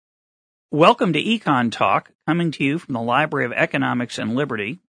Welcome to Econ Talk, coming to you from the Library of Economics and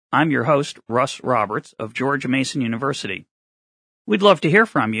Liberty. I'm your host, Russ Roberts of George Mason University. We'd love to hear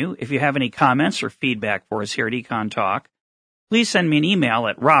from you. If you have any comments or feedback for us here at Econ Talk, please send me an email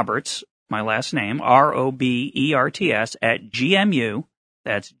at Roberts, my last name, Roberts, at GMU,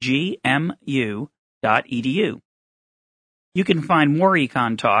 that's GMU.edu. You can find more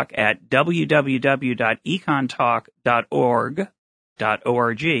Econ Talk at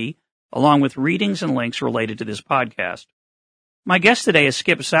www.econtalk.org, along with readings and links related to this podcast. My guest today is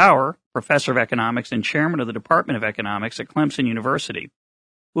Skip Sauer, professor of economics and chairman of the Department of Economics at Clemson University.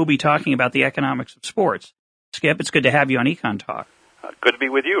 We'll be talking about the economics of sports. Skip, it's good to have you on Econ Talk. Good to be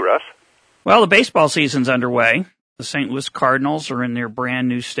with you, Russ. Well, the baseball season's underway. The St. Louis Cardinals are in their brand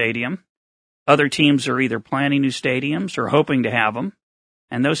new stadium. Other teams are either planning new stadiums or hoping to have them,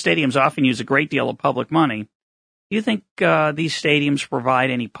 and those stadiums often use a great deal of public money. Do you think these stadiums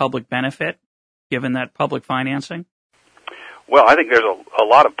provide any public benefit, given that public financing? Well, I think there's a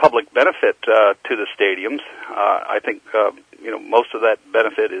lot of public benefit to the stadiums. I think most of that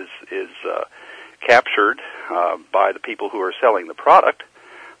benefit is captured by the people who are selling the product.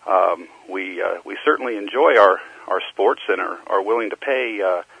 We certainly enjoy our sports and are willing to pay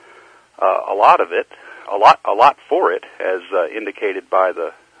a lot of it, a lot for it, as indicated by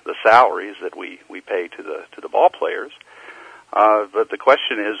the salaries that we pay to the ball players. But the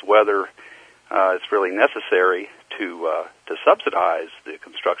question is whether it's really necessary to subsidize the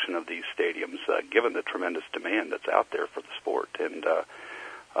construction of these stadiums, given the tremendous demand that's out there for the sport. And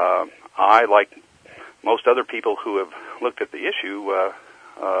I, like most other people who have looked at the issue,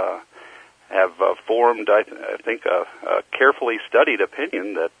 have formed, I think, a carefully studied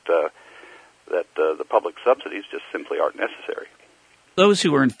opinion that the public subsidies just simply aren't necessary. Those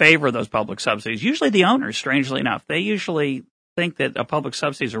who are in favor of those public subsidies, usually the owners, strangely enough, they usually think that a public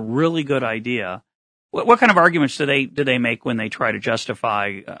subsidy is a really good idea. What kind of arguments do they make when they try to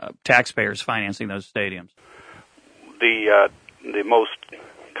justify taxpayers financing those stadiums? The most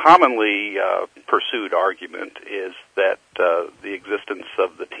commonly pursued argument is that the existence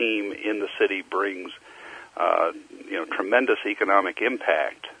of the team in the city brings tremendous economic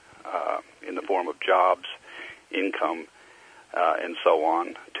impact in the form of jobs, income, and so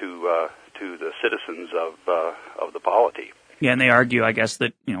on to the citizens of the polity. Yeah, and they argue, I guess,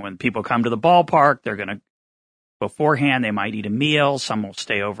 that when people come to the ballpark, they're going to beforehand they might eat a meal. Some will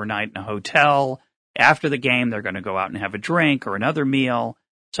stay overnight in a hotel. After the game, they're going to go out and have a drink or another meal.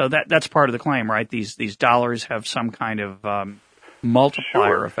 So that's part of the claim, right? These dollars have some kind of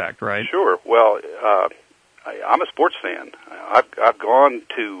multiplier effect, right? Sure. Well, I'm a sports fan. I've gone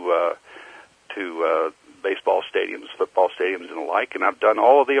to baseball stadiums, football stadiums, and the like, and I've done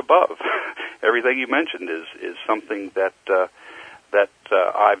all of the above. Everything you mentioned is something that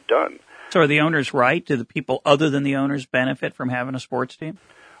I've done. So are the owners right? Do the people other than the owners benefit from having a sports team?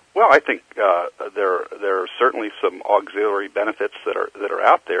 Well, I think there are certainly some auxiliary benefits that are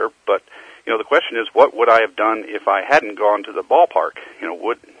out there, but the question is, what would I have done if I hadn't gone to the ballpark?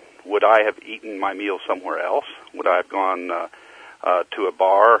 Would I have eaten my meal somewhere else? Would I have gone to a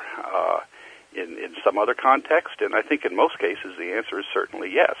bar in some other context? And I think in most cases the answer is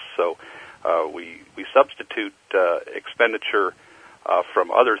certainly yes. So we substitute expenditure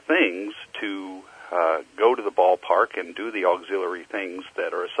from other things to go to the ballpark and do the auxiliary things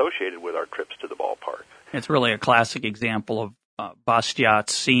that are associated with our trips to the ballpark. It's really a classic example of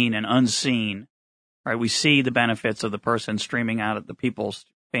Bastiat's seen and unseen. Right? We see the benefits of the person fans streaming out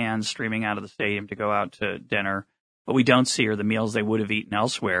of the stadium to go out to dinner. What we don't see are the meals they would have eaten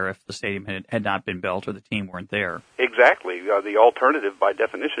elsewhere if the stadium had not been built or the team weren't there. Exactly. The alternative, by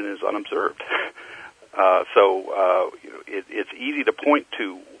definition, is unobserved. It's easy to point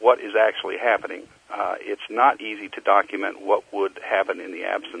to what is actually happening. It's not easy to document what would happen in the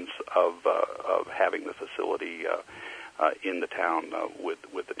absence of having the facility in the town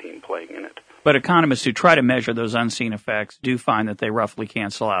with the team playing in it. But economists who try to measure those unseen effects do find that they roughly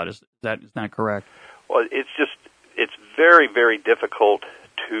cancel out. Is that correct? Well, it's very, very difficult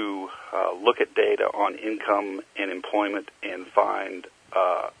to look at data on income and employment and find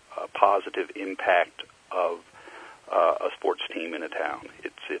a positive impact of a sports team in a town.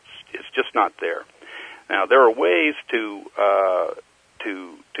 It's just not there. Now there are ways to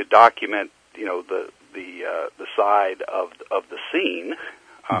document the side of the scene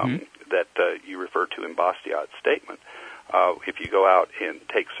that you refer to in Bastiat's statement. If you go out and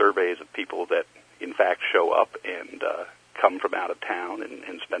take surveys of people that in fact show up and come from out of town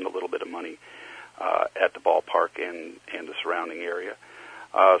and spend a little bit of money at the ballpark and the surrounding area.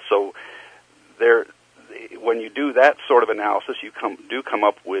 So there when you do that sort of analysis, you do come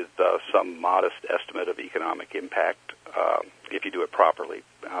up with some modest estimate of economic impact if you do it properly.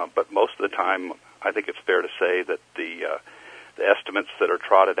 But most of the time, I think it's fair to say that the estimates that are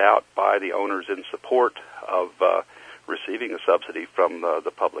trotted out by the owners in support of receiving a subsidy from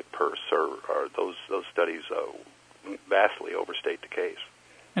the public purse are those studies vastly overstate the case.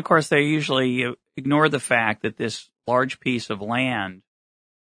 Of course, they usually ignore the fact that this large piece of land,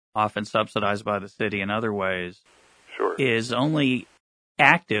 often subsidized by the city in other ways, sure, is only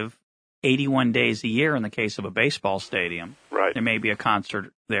active 81 days a year in the case of a baseball stadium. Right. There may be a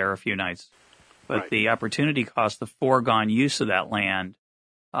concert there a few nights. But right. The opportunity cost, the foregone use of that land,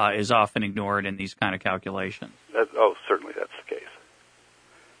 is often ignored in these kind of calculations. Certainly that's the case.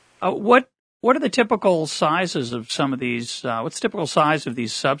 What are the typical sizes of some of these? What's the typical size of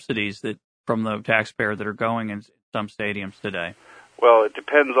these subsidies that from the taxpayer that are going in some stadiums today? Well, it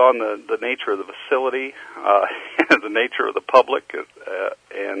depends on the nature of the facility, the nature of the public,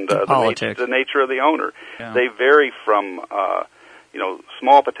 and the nature of the owner. Yeah. They vary from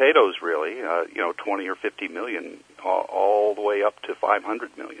small potatoes, really, 20 or 50 million, all the way up to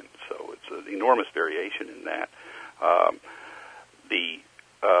 500 million. So it's an enormous variation in that. The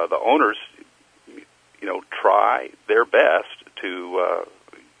owners, try their best to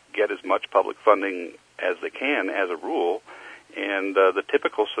get as much public funding as they can, as a rule. And the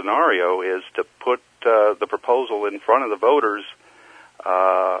typical scenario is to put the proposal in front of the voters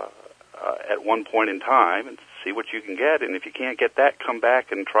at one point in time and see what you can get. And if you can't get that, come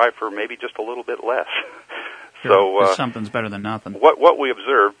back and try for maybe just a little bit less. Sure, so something's better than nothing. What we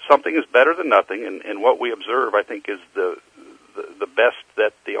observe, something is better than nothing, and what we observe, I think, is the best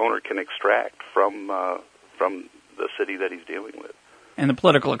that the owner can extract from the city that he's dealing with. And the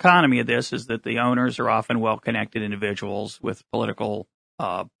political economy of this is that the owners are often well-connected individuals with political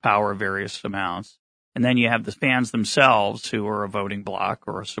power of various amounts. And then you have the fans themselves who are a voting bloc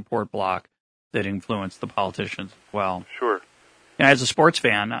or a support bloc that influence the politicians as well. Sure. And as a sports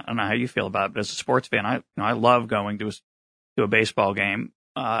fan, I don't know how you feel about it, but as a sports fan, I love going to a baseball game.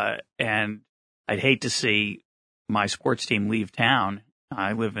 And I'd hate to see my sports team leave town.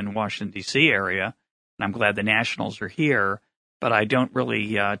 I live in Washington, D.C. area, and I'm glad the Nationals are here. But I don't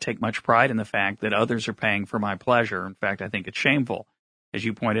really take much pride in the fact that others are paying for my pleasure. In fact, I think it's shameful. As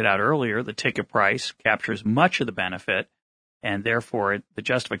you pointed out earlier, the ticket price captures much of the benefit, and therefore the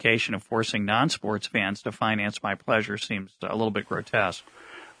justification of forcing non-sports fans to finance my pleasure seems a little bit grotesque.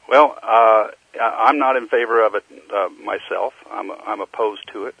 Well, I'm not in favor of it myself. I'm opposed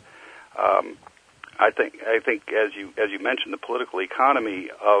to it. I think as you mentioned, the political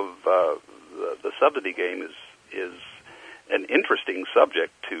economy of the subsidy game is an interesting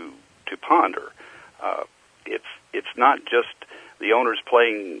subject to ponder. It's not just the owners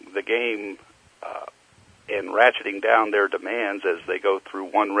playing the game and ratcheting down their demands as they go through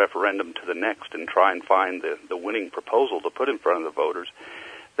one referendum to the next and try and find the winning proposal to put in front of the voters.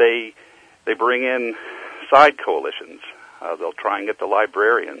 They bring in side coalitions. They'll try and get the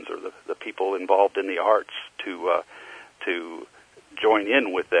librarians or the people involved in the arts to join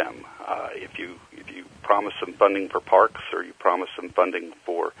in with them. If you promise some funding for parks, or you promise some funding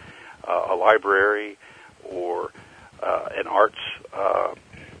for a library or an arts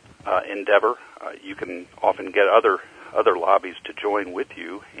endeavor, you can often get other lobbies to join with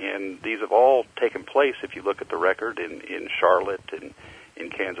you. And these have all taken place, if you look at the record, in Charlotte, in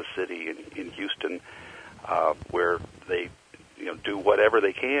Kansas City, in Houston, where they do whatever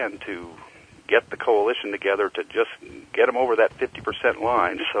they can to get the coalition together to just get them over that 50%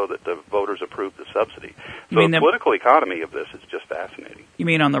 line so that the voters approve the subsidy. So the political economy of this is just fascinating. You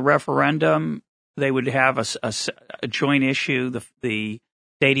mean on the referendum, they would have a joint issue, the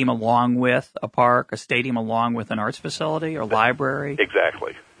stadium along with a park, a stadium along with an arts facility or library?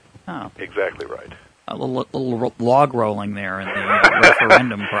 Exactly. Oh. Exactly right. A little log rolling there in the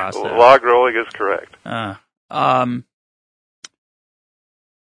referendum process. Log rolling is correct.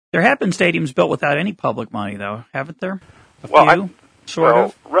 There have been stadiums built without any public money, though, haven't there?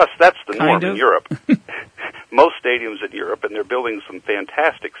 Russ, that's the norm in Europe. Most stadiums in Europe, and they're building some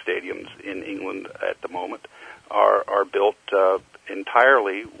fantastic stadiums in England at the moment, are built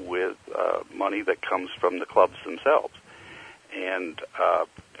entirely with money that comes from the clubs themselves. And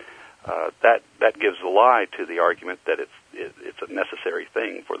that gives a lie to the argument that it's a necessary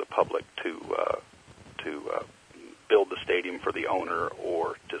thing for the public to build the stadium for the owner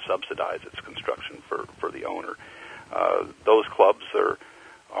or to subsidize its construction for the owner. Those clubs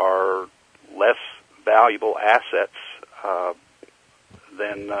are less valuable assets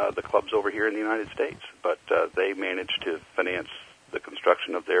than the clubs over here in the United States, but they manage to finance the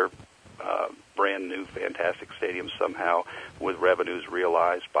construction of their brand new, fantastic stadiums somehow with revenues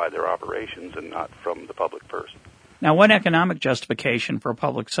realized by their operations and not from the public purse. Now, one economic justification for a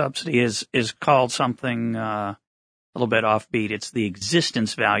public subsidy is called something a little bit offbeat. It's the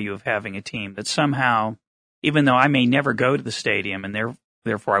existence value of having a team, that somehow, even though I may never go to the stadium and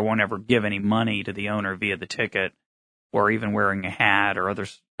therefore I won't ever give any money to the owner via the ticket or even wearing a hat or other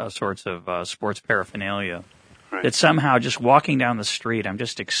sorts of sports paraphernalia, right, that somehow just walking down the street, I'm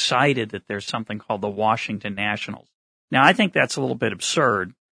just excited that there's something called the Washington Nationals. Now, I think that's a little bit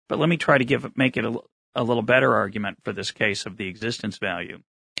absurd, but let me try to make it a little better argument for this case of the existence value.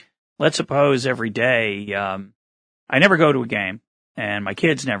 Let's suppose every day I never go to a game, and my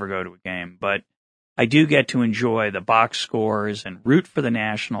kids never go to a game, but I do get to enjoy the box scores and root for the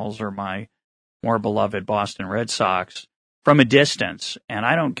Nationals or my more beloved Boston Red Sox from a distance, and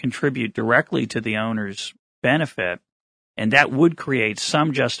I don't contribute directly to the owner's benefit, and that would create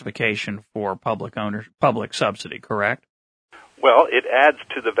some justification for public subsidy, correct? Well, it adds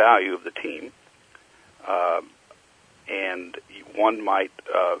to the value of the team, and one might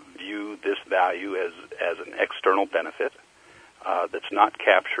view this value as an external benefit that's not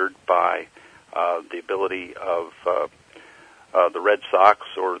captured by the ability of the Red Sox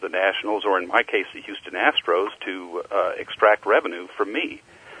or the Nationals, or in my case, the Houston Astros, to extract revenue from me.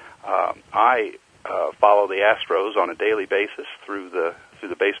 I follow the Astros on a daily basis through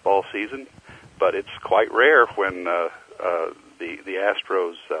the baseball season, but it's quite rare when the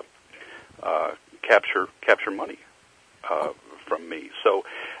Astros capture money from me. So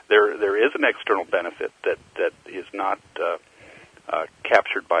there is an external benefit that is not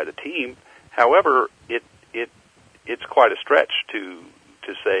captured by the team. However, it's quite a stretch to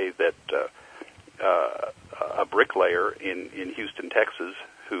say that a bricklayer in Houston, Texas,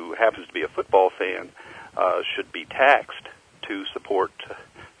 who happens to be a football fan, should be taxed to support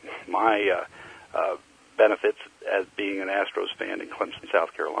my benefits as being an Astros fan in Clemson,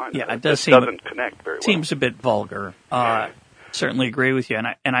 South Carolina. Yeah, it doesn't connect very well. Seems a bit vulgar. Certainly agree with you,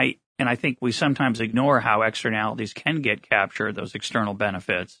 and I think we sometimes ignore how externalities can get captured, those external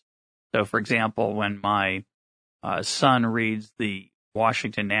benefits. So, for example, when my son reads the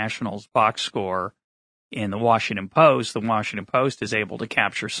Washington Nationals box score in the Washington Post is able to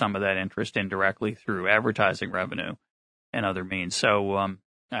capture some of that interest indirectly through advertising revenue and other means. So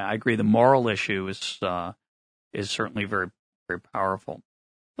I agree. The moral issue is certainly very, very powerful.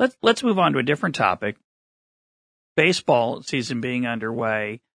 Let's move on to a different topic. Baseball season being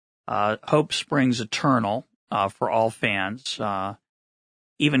underway, hope springs eternal for all fans,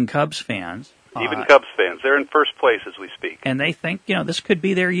 even Cubs fans. Even Cubs fans. They're in first place as we speak. And they think, this could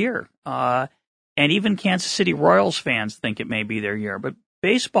be their year. And even Kansas City Royals fans think it may be their year. But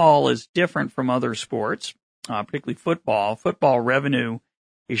baseball is different from other sports, particularly football. Football revenue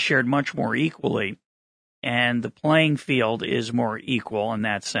is shared much more equally, and the playing field is more equal in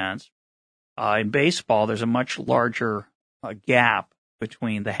that sense. In baseball, there's a much larger gap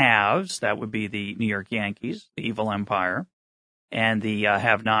between the haves, that would be the New York Yankees, the evil empire, and the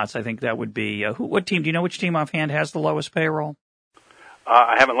have-nots. I think that would be what team? Do you know which team offhand has the lowest payroll?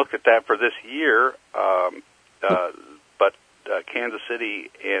 I haven't looked at that for this year, but Kansas City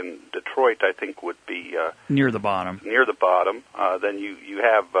and Detroit, I think, would be near the bottom. Near the bottom. Then you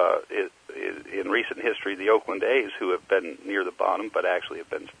have in recent history the Oakland A's, who have been near the bottom, but actually have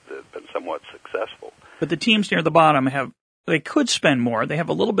been somewhat successful. But the teams near the bottom they could spend more. They have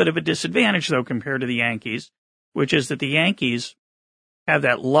a little bit of a disadvantage, though, compared to the Yankees, which is that the Yankees have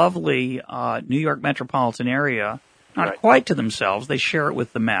that lovely New York metropolitan area, not right. quite to themselves. They share it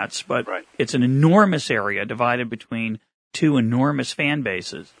with the Mets, but right. It's an enormous area divided between two enormous fan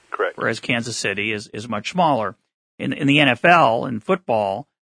bases. Correct. Whereas Kansas City is much smaller. In the NFL, in football,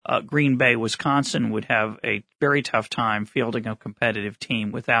 Green Bay, Wisconsin would have a very tough time fielding a competitive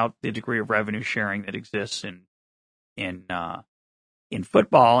team without the degree of revenue sharing that exists in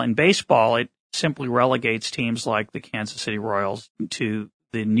football. In baseball, it simply relegates teams like the Kansas City Royals to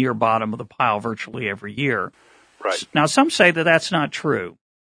the near bottom of the pile virtually every year. Right. Now, some say that that's not true.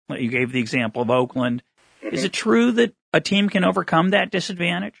 You gave the example of Oakland. Mm-hmm. Is it true that a team can overcome that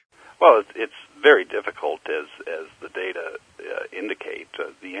disadvantage? Well, it's very difficult, as the data indicate.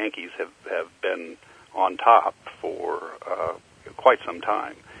 The Yankees have been on top for quite some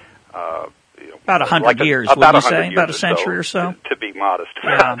time. About 100 years, would you say? About a century or so? To be modest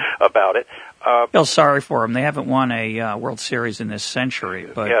about it. Feel sorry for them. They haven't won a World Series in this century,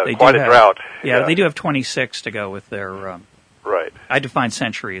 but they quite do a have, drought. Yeah, they do have 26 to go with their. Right. I define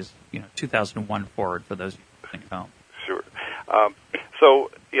century as 2001 forward for those who think at home. Sure.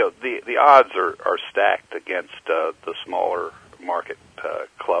 So the odds are stacked against the smaller market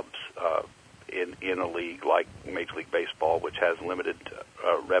clubs in a league like Major League Baseball, which has limited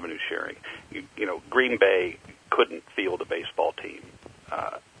revenue sharing. Green Bay couldn't field a baseball team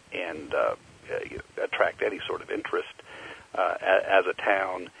and attract any sort of interest as a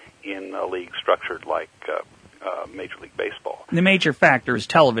town in a league structured like Major League Baseball. The major factor is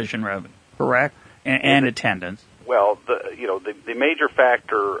television revenue, correct, and attendance. Well, the major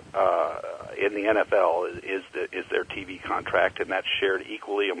factor in the NFL is their TV contract, and that's shared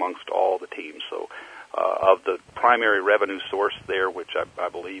equally amongst all the teams. So, of the primary revenue source there, which I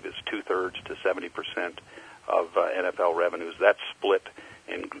believe is 2/3 to 70% of NFL revenues, that's split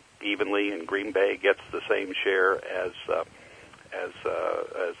evenly, and Green Bay gets the same share as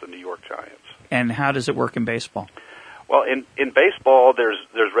the New York Giants. And how does it work in baseball? Well, in baseball,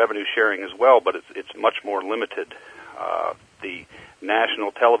 there's revenue sharing as well, but it's much more limited. The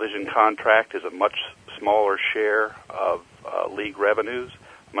national television contract is a much smaller share of league revenues.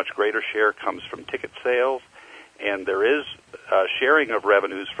 A much greater share comes from ticket sales, and there is sharing of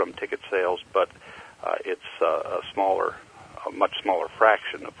revenues from ticket sales, but it's a much smaller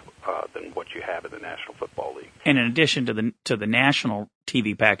fraction of than what you have in the National Football League. And in addition to the national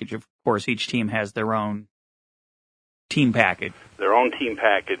TV package, of course, each team has their own team package. Their own team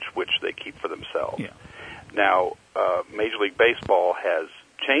package, which they keep for themselves. Yeah. Now, Major League Baseball has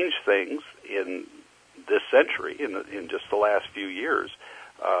changed things in this century, in just the last few years,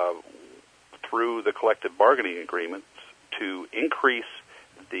 through the collective bargaining agreements to increase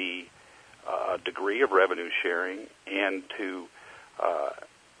the degree of revenue sharing and to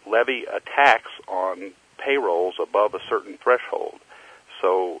levy a tax on payrolls above a certain threshold.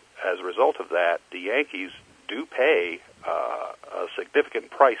 So as a result of that, the Yankees do pay a significant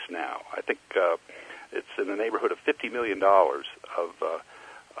price now. I think it's in the neighborhood of $50 million of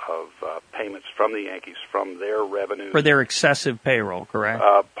payments from the Yankees from their revenue. For their excessive payroll, correct?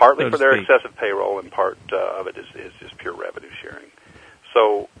 Partly for their excessive payroll, and part of it is just pure revenue sharing.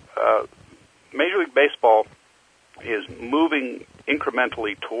 So Major League Baseball is moving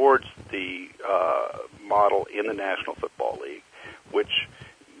incrementally towards the model in the National Football League, which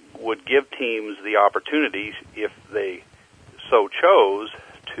would give teams the opportunity, if they so chose,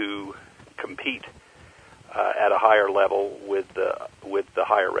 to compete at a higher level with the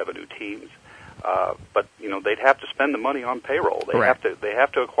higher revenue teams. But they'd have to spend the money on payroll. They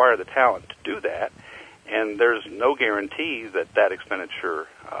have to acquire the talent to do that, and there's no guarantee that expenditure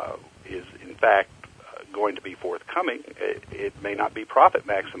is in fact going to be forthcoming. It may not be profit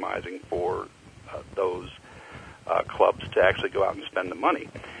maximizing for those clubs to actually go out and spend the money.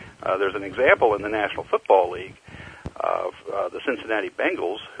 There's an example in the National Football League of the Cincinnati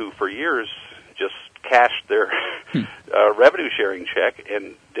Bengals, who for years just cashed their revenue sharing check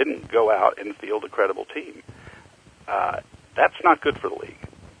and didn't go out and field a credible team. That's not good for the league.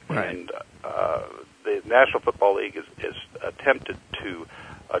 Right. And the National Football League is attempted to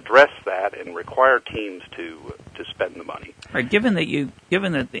address that and require teams to spend the money. Right. Given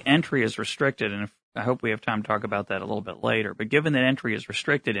that the entry is restricted, and I hope we have time to talk about that a little bit later, but given that entry is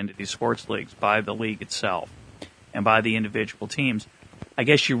restricted into these sports leagues by the league itself and by the individual teams, I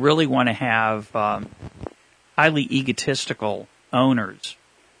guess you really want to have highly egotistical owners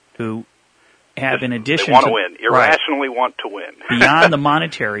who have, in addition they want to win, irrationally want to win. Beyond the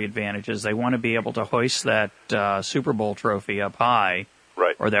monetary advantages, they want to be able to hoist that Super Bowl trophy up high,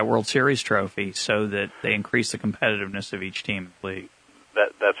 right, or that World Series trophy, so that they increase the competitiveness of each team in the league.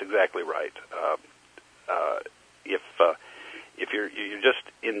 That's exactly right. If you're just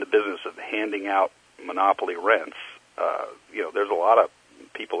in the business of handing out monopoly rents, there's a lot of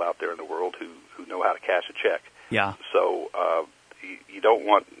people out there in the world who know how to cash a check. Yeah. So you don't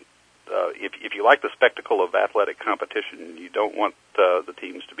want, if you like the spectacle of athletic competition, you don't want the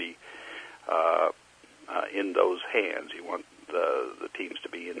teams to be in those hands. You want the teams to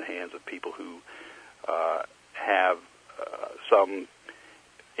be in the hands of people who have some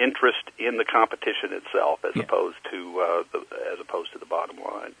interest in the competition itself, as opposed to the bottom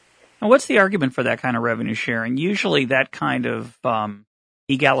line. And what's the argument for that kind of revenue sharing? Usually, that kind of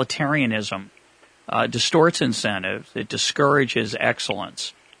egalitarianism distorts incentives. It discourages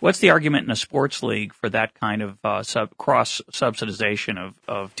excellence. What's the argument in a sports league for that kind of cross-subsidization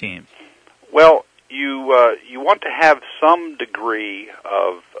of teams? Well, you want to have some degree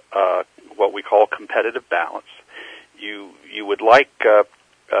of what we call competitive balance. You would like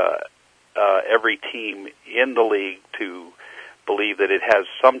every team in the league to believe that it has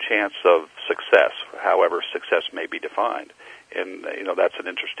some chance of success, however success may be defined. And, that's an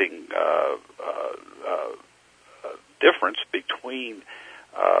interesting difference between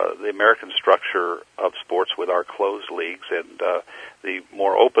the American structure of sports with our closed leagues and the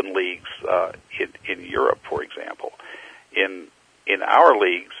more open leagues in Europe, for example. In our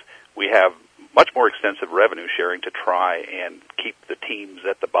leagues, we have much more extensive revenue sharing to try and keep the teams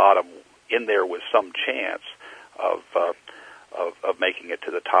at the bottom in there with some chance of making it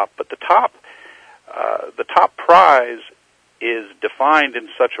to the top. But the top prize is defined in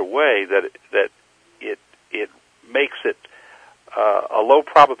such a way that it makes it a low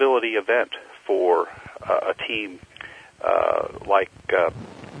probability event for a team like,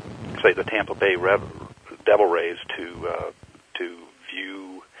 say, the Tampa Bay Devil Rays to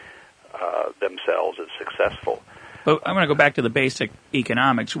view themselves as successful. But I'm going to go back to the basic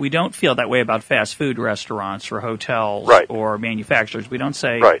economics. We don't feel that way about fast food restaurants or hotels or manufacturers. We don't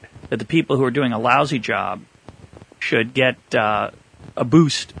say that the people who are doing a lousy job should get a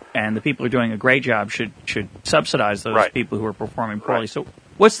boost, and the people who are doing a great job should subsidize those people who are performing poorly. So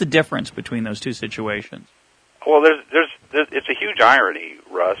what's the difference between those two situations? Well, it's a huge irony,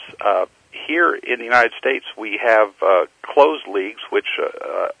 Russ. Here in the United States, we have closed leagues which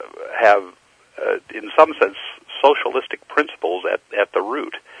have, in some sense, socialistic principles at the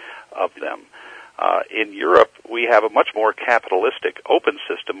root of them. In Europe, we have a much more capitalistic open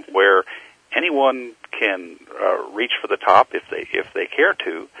system where anyone can reach for the top if they care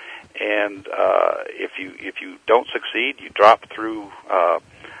to, and if you don't succeed, you drop through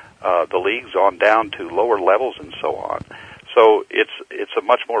the leagues on down to lower levels and so on. So it's a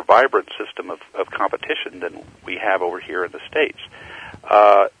much more vibrant system of competition than we have over here in the States.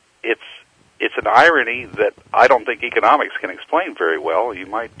 It's an irony that I don't think economics can explain very well. You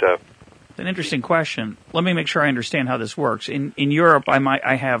might. It's an interesting question. Let me make sure I understand how this works. In Europe,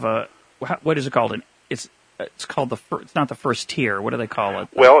 I have a, what is it called? It's called it's not the first tier. What do they call it?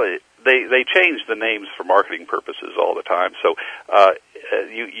 Well, they change the names for marketing purposes all the time. So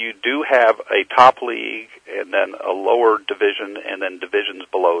you do have a top league and then a lower division and then divisions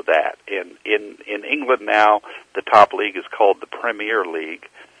below that. And in England now, the top league is called the Premier League,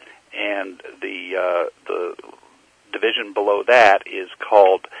 and the division below that is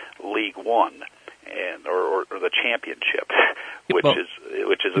called League One, and or the Championship, which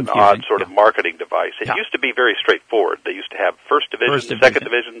is an odd sort of marketing device. It used to be very straightforward. They used to have first division, second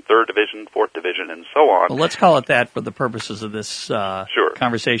division, third division, fourth division, and so on. Well, let's call it that for the purposes of this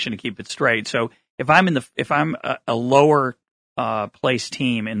conversation to keep it straight. So if I'm a lower place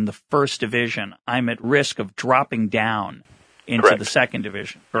team in the first division, I'm at risk of dropping down into the second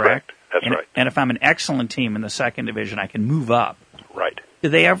division, correct? That's right. And if I'm an excellent team in the second division, I can move up. Right. Do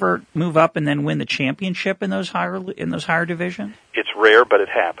they ever move up and then win the championship in those higher divisions? It's rare, but it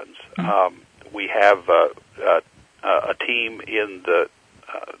happens. Mm-hmm. We have a team in the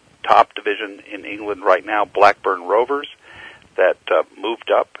top division in England right now, Blackburn Rovers, that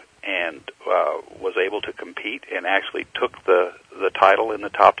moved up and was able to compete and actually took the title in the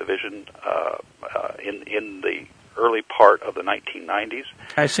top division in the early part of the 1990s.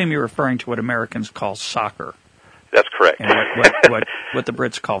 I assume you're referring to what Americans call soccer. That's correct. And what the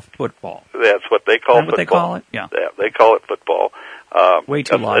Brits call football. That's what they call football. What they call it? Yeah, they call it football. Way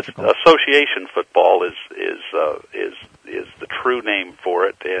too logical. Association football is the true name for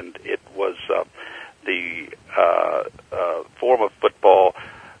it, and it was the form of football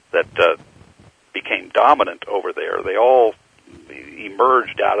that became dominant over there. They all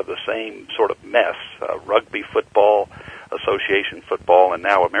emerged out of the same sort of mess: rugby football, association football, and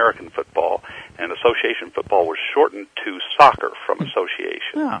now American football. And association football was shortened to soccer from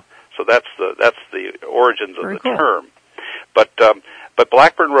association. Yeah. So that's the origins of Very the cool. term. But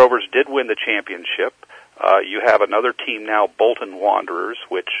Blackburn Rovers did win the championship. You have another team now, Bolton Wanderers,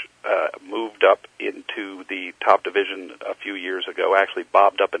 which moved up into the top division a few years ago, actually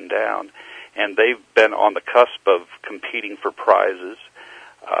bobbed up and down. And they've been on the cusp of competing for prizes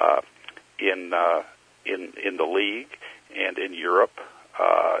in the league and in Europe,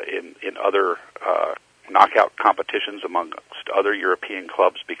 in other knockout competitions amongst other European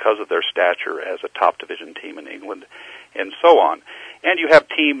clubs because of their stature as a top division team in England, and so on. And you have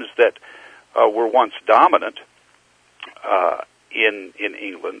teams that were once dominant in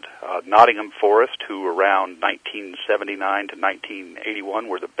England. Nottingham Forest, who around 1979 to 1981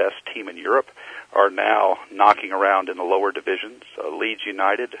 were the best team in Europe, are now knocking around in the lower divisions. Leeds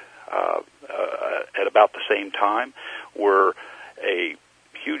United, at about the same time, were a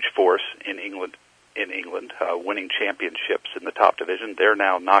huge force in England, winning championships in the top division. They're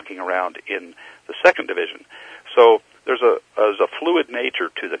now knocking around in the second division. So there's a fluid nature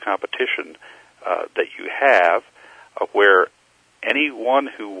to the competition that you have, where anyone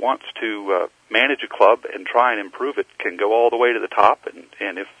who wants to manage a club and try and improve it can go all the way to the top,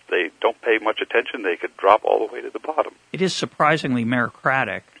 and if they don't pay much attention, they could drop all the way to the bottom. It is surprisingly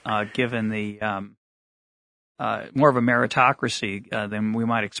meritocratic, given the more of a meritocracy than we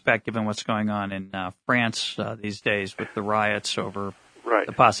might expect, given what's going on in France these days with the riots over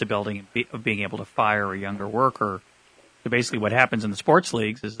the possibility of being able to fire a younger worker. So basically, what happens in the sports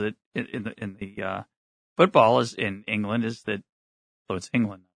leagues is that in the football is in England is that, so it's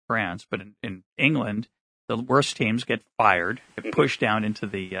England, not France, but in England, the worst teams get fired, get pushed down into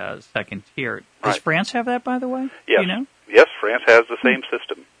the second tier. Does France have that, by the way? Yes. Do you know? Yes, France has the same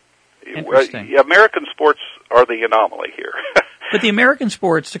system. Interesting. American sports are the anomaly here. But the American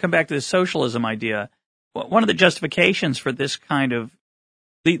sports, to come back to the socialism idea, one of the justifications for this kind of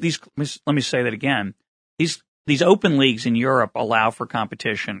these, let me say that again. These open leagues in Europe allow for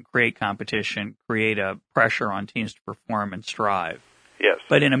competition, create a pressure on teams to perform and strive. Yes.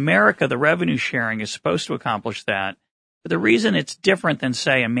 But in America, the revenue sharing is supposed to accomplish that. But the reason it's different than,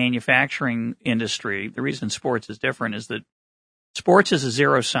 say, a manufacturing industry, the reason sports is different is that sports is a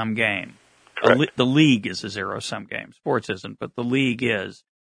zero-sum game. The league is a zero-sum game. Sports isn't, but the league is.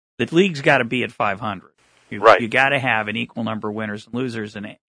 The league's got to be at 500. You got to have an equal number of winners and losers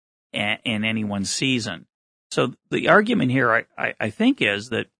in any one season. So the argument here, I think, is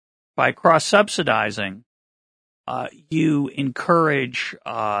that by cross-subsidizing, you encourage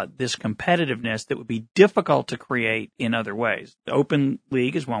this competitiveness that would be difficult to create in other ways. The open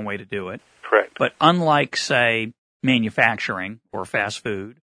league is one way to do it. Correct. But unlike, say, manufacturing or fast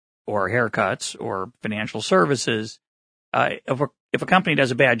food or haircuts or financial services, if a company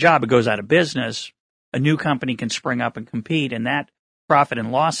does a bad job, it goes out of business, a new company can spring up and compete, and that profit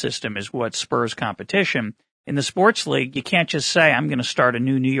and loss system is what spurs competition. In the sports league, you can't just say, I'm going to start a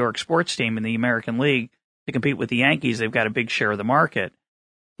new New York sports team in the American League to compete with the Yankees. They've got a big share of the market,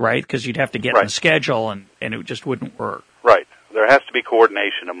 right? Because you'd have to get in the schedule, and it just wouldn't work. Right. There has to be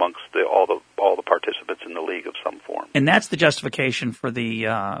coordination amongst all the participants in the league of some form. And that's the justification for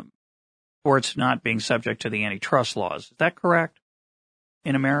the sports not being subject to the antitrust laws. Is that correct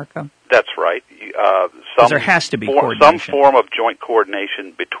in America? That's right. There has to be coordination. Some form of joint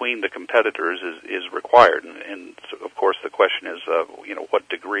coordination between the competitors is required, and of course the question is, what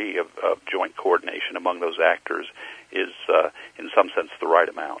degree of joint coordination among those actors is, in some sense, the right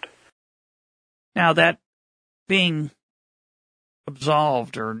amount. Now, that being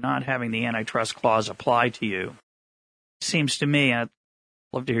absolved or not having the antitrust clause apply to you seems to me, I'd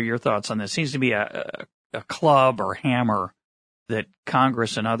love to hear your thoughts on this, seems to be a club or hammer that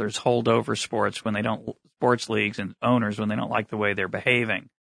Congress and others hold over sports leagues and owners when they don't like the way they're behaving.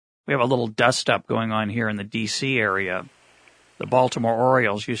 We have a little dust-up going on here in the D.C. area. The Baltimore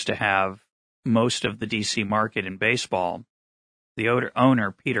Orioles used to have most of the D.C. market in baseball. The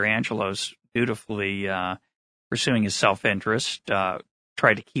owner, Peter Angelos, dutifully pursuing his self-interest,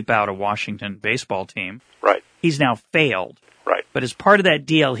 tried to keep out a Washington baseball team. Right. He's now failed. Right. But as part of that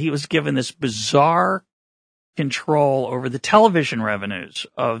deal, he was given this bizarre control over the television revenues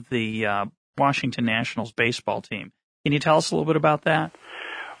of the Washington Nationals baseball team. Can you tell us a little bit about that?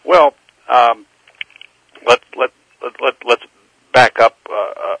 Well, let's back up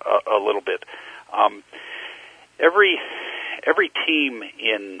a little bit. Every team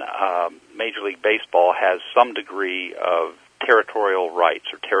in Major League Baseball has some degree of territorial rights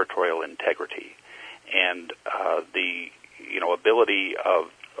or territorial integrity, and the ability of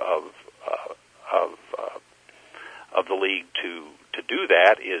the league to do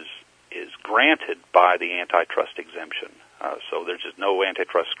that is granted by the antitrust exemption. So there's just no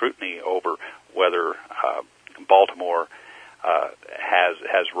antitrust scrutiny over whether Baltimore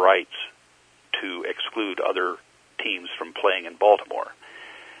has rights to exclude other teams from playing in Baltimore.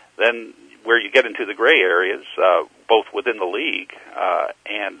 Then where you get into the gray areas, both within the league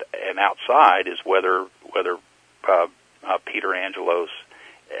and outside, is whether Peter Angelos,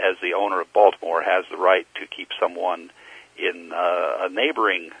 as the owner of Baltimore, has the right to keep someone in a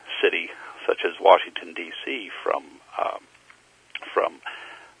neighboring city, such as Washington, D.C., from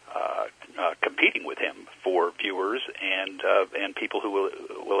competing with him for viewers and people who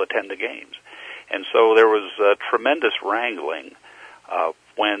will attend the games. And so there was tremendous wrangling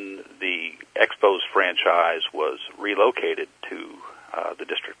when the Expos franchise was relocated to the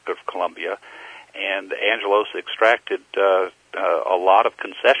District of Columbia, and Angelos extracted a lot of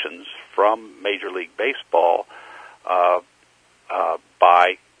concessions from Major League Baseball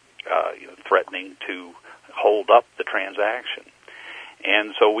by threatening to hold up the transaction.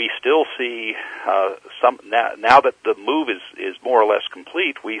 And so we still see now that the move is more or less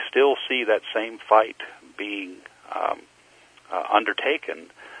complete, we still see that same fight being undertaken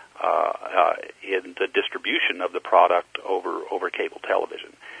in the distribution of the product over cable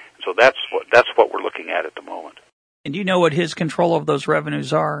television. So that's what we're looking at the moment. And do you know what his control of those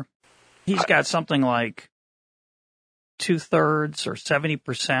revenues are? He's got something like 2/3 or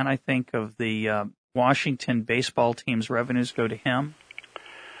 70%, I think, of the Washington baseball team's revenues go to him,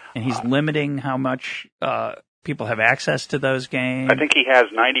 and he's limiting how much people have access to those games. I think he has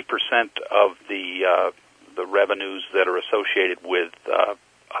 90% of the revenues that are associated with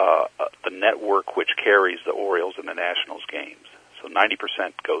the network which carries the Orioles and the Nationals games. So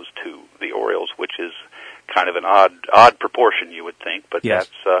 90% goes to the Orioles, which is kind of an odd proportion, you would think, but yes.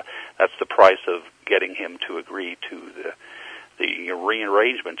 That's the price of getting him to agree to the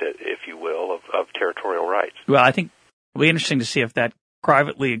rearrangement, if you will, of territorial rights. Well, I think it'll be interesting to see if that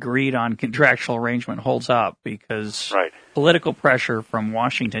privately agreed on contractual arrangement holds up, because political pressure from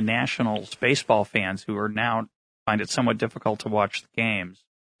Washington Nationals baseball fans who are now find it somewhat difficult to watch the games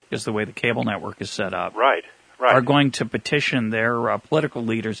because the way the cable network is set up. Right. Are going to petition their political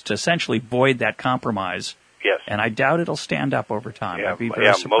leaders to essentially void that compromise. Yes. And I doubt it'll stand up over time. I'd be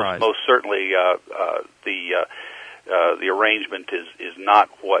very surprised. Most certainly, the arrangement is not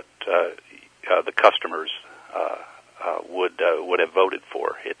what the customers would have voted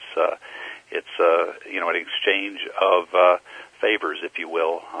for. It's an exchange of favors, if you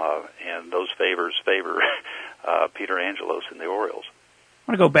will, and those favors favor Peter Angelos and the Orioles.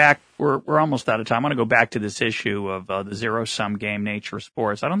 I want to go back. We're almost out of time. I want to go back to this issue of the zero-sum game nature of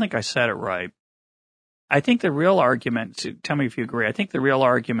sports. I don't think I said it right. I think the real argument, tell me if you agree, I think the real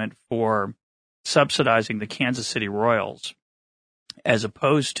argument for subsidizing the Kansas City Royals as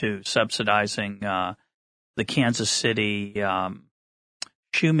opposed to subsidizing the Kansas City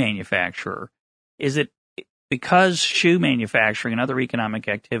shoe manufacturer is that because shoe manufacturing and other economic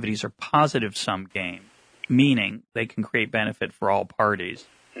activities are positive-sum game, meaning they can create benefit for all parties.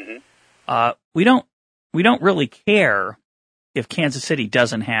 Mm-hmm. We don't really care if Kansas City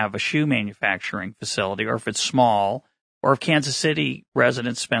doesn't have a shoe manufacturing facility, or if it's small, or if Kansas City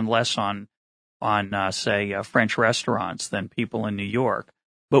residents spend less on say French restaurants than people in New York.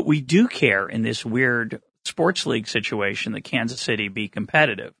 But we do care in this weird sports league situation that Kansas City be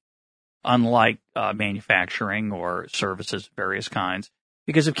competitive, unlike manufacturing or services of various kinds.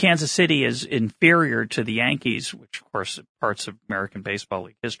 Because if Kansas City is inferior to the Yankees, which of course parts of American Baseball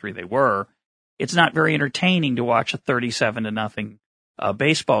League history they were, it's not very entertaining to watch a 37-0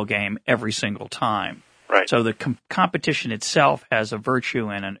 baseball game every single time. Right. So the competition itself has a virtue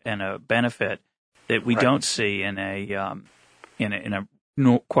and a benefit that we don't see in a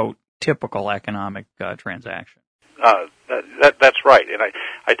quote typical economic transaction. That's right, and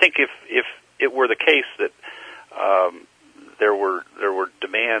I think if it were the case that there were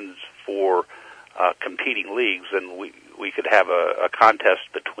demands for competing leagues, and we could have a contest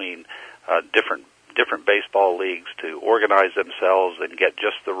between different baseball leagues to organize themselves and get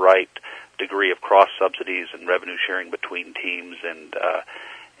just the right degree of cross subsidies and revenue sharing between teams, and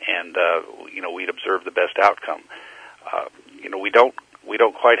we'd observe the best outcome. We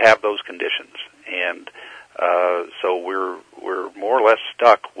don't quite have those conditions, and so we're more or less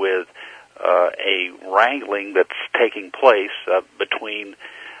stuck with a wrangling that's taking place between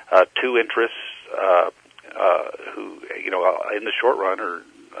two interests who, in the short run are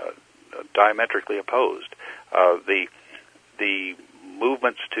diametrically opposed. The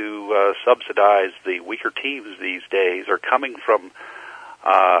movements to subsidize the weaker teams these days are coming from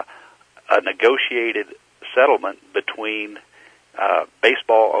a negotiated settlement between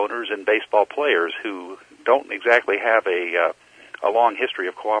baseball owners and baseball players who don't exactly have a long history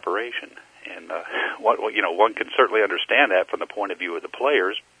of cooperation. And one can certainly understand that from the point of view of the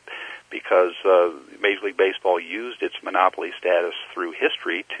players, because Major League Baseball used its monopoly status through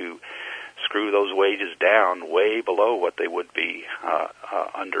history to screw those wages down way below what they would be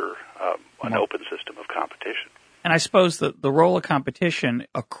under an open system of competition. And I suppose the role of competition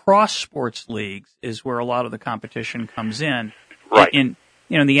across sports leagues is where a lot of the competition comes in. Right. In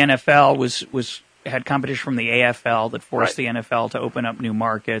the NFL had competition from the AFL that forced the NFL to open up new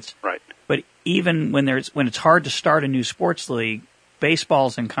markets. Right. But even when it's hard to start a new sports league,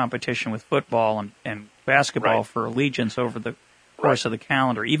 baseball's in competition with football and basketball for allegiance over the course of the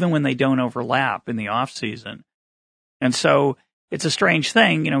calendar, even when they don't overlap in the off season. And so it's a strange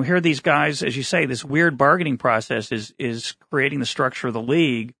thing. Here are these guys, as you say, this weird bargaining process is creating the structure of the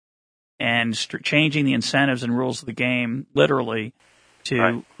league and changing the incentives and rules of the game literally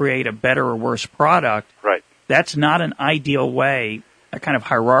to create a better or worse product. Right. That's not an ideal way, a kind of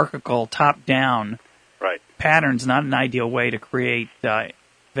hierarchical top-down pattern's not an ideal way to create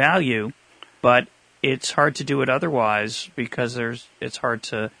value, but it's hard to do it otherwise because it's hard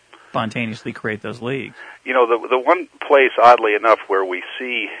to spontaneously create those leagues. You know, the one place, oddly enough, where we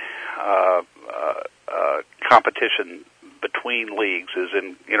see competition between leagues is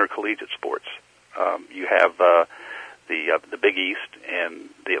in intercollegiate sports. You have the Big East and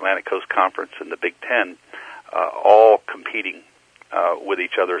the Atlantic Coast Conference and the Big Ten all competing with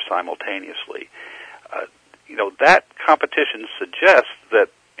each other simultaneously. You know, that competition suggests that,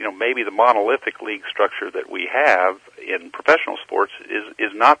 you know, maybe the monolithic league structure that we have in professional sports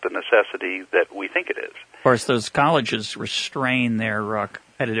is not the necessity that we think it is. Of course, those colleges restrain their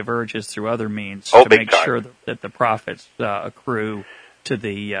competitive urges through other means to make time. sure that the profits accrue to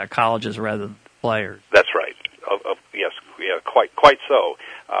the colleges rather than the players. That's right. Yes, yeah, quite so.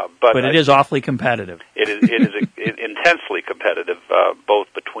 But it is awfully competitive. It is intensely competitive,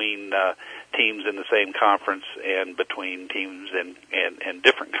 both between teams in the same conference and between teams in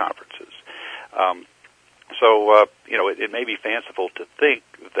different conferences. So you know, it may be fanciful to think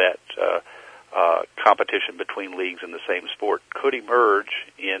that competition between leagues in the same sport could emerge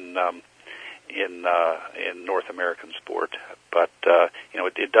in North American sport, but you know,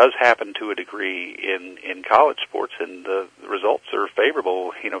 it does happen to a degree in college sports, and the results are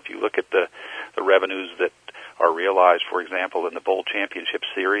favorable. You know, if you look at the revenues that are realized, for example, in the Bowl Championship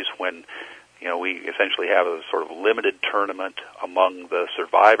Series, when you know, we essentially have a sort of limited tournament among the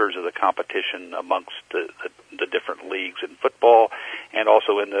survivors of the competition amongst the different leagues in football, and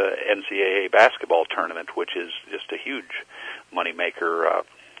also in the NCAA basketball tournament, which is just a huge moneymaker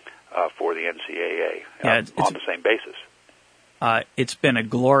for the NCAA on the same basis. It's been a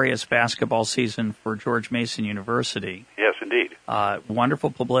glorious basketball season for George Mason University. Yes, indeed. Wonderful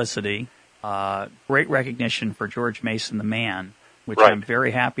publicity, great recognition for George Mason the man, which right. I'm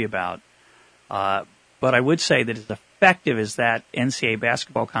very happy about. But I would say that as effective as that NCAA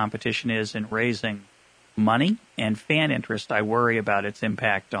basketball competition is in raising money and fan interest, I worry about its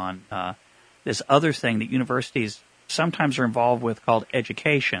impact on this other thing that universities sometimes are involved with called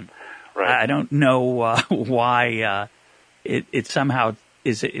education. Right. I don't know why it somehow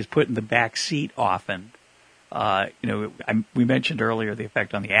is put in the back seat often. You know, we mentioned earlier the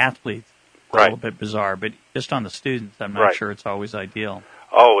effect on the athletes, a right. little bit bizarre, but just on the students, I'm not right. sure it's always ideal.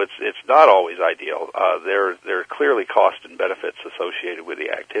 Oh, it's not always ideal. There are clearly cost and benefits associated with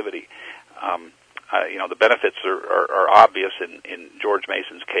the activity. You know, the benefits are obvious in George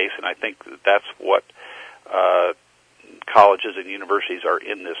Mason's case, and I think that's what colleges and universities are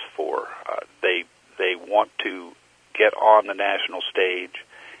in this for. They want to get on the national stage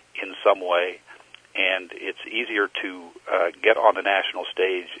in some way, and it's easier to get on the national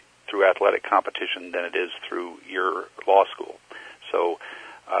stage through athletic competition than it is through your law school. So,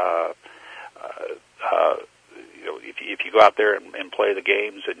 you know, if you go out there and play the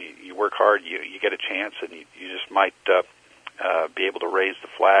games and you work hard, you get a chance, and you just might be able to raise the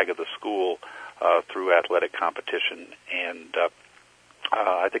flag of the school through athletic competition, and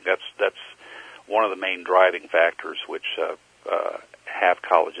I think that's one of the main driving factors which have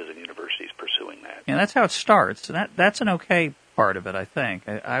colleges and universities pursuing that. And that's how it starts. That's an okay part of it, I think.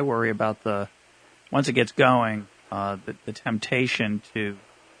 I worry about once it gets going, the temptation to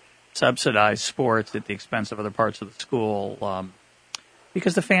subsidize sports at the expense of other parts of the school,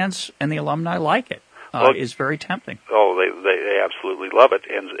 because the fans and the alumni like it, is very tempting. Oh, they absolutely love it,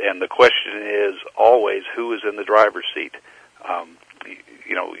 and the question is always who is in the driver's seat.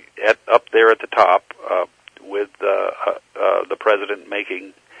 You know, up there at the top, with the president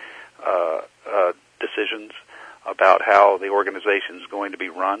making decisions about how the organization is going to be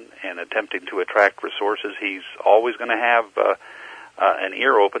run and attempting to attract resources, he's always going to have an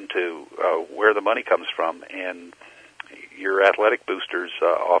ear open to where the money comes from, and your athletic boosters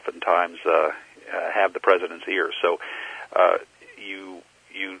oftentimes have the president's ear. So you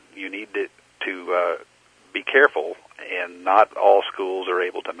need to be careful, and not all schools are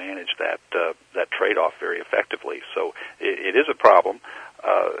able to manage that trade-off very effectively. So it is a problem,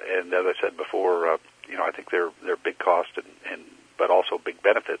 and as I said before, you know, I think there are big costs and but also big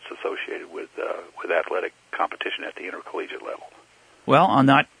benefits associated with athletic competition at the intercollegiate level. Well, on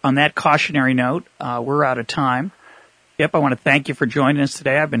that cautionary note, we're out of time. Skip, I want to thank you for joining us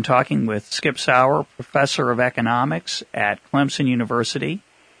today. I've been talking with Skip Sauer, professor of economics at Clemson University,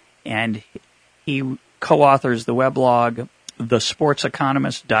 and he co-authors the weblog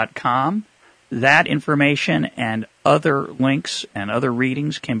thesportseconomist.com. That information and other links and other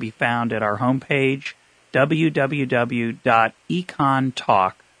readings can be found at our homepage,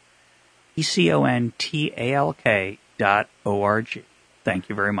 www.econtalk.org. Thank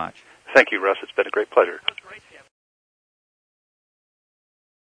you very much. Thank you, Russ. It's been a great pleasure.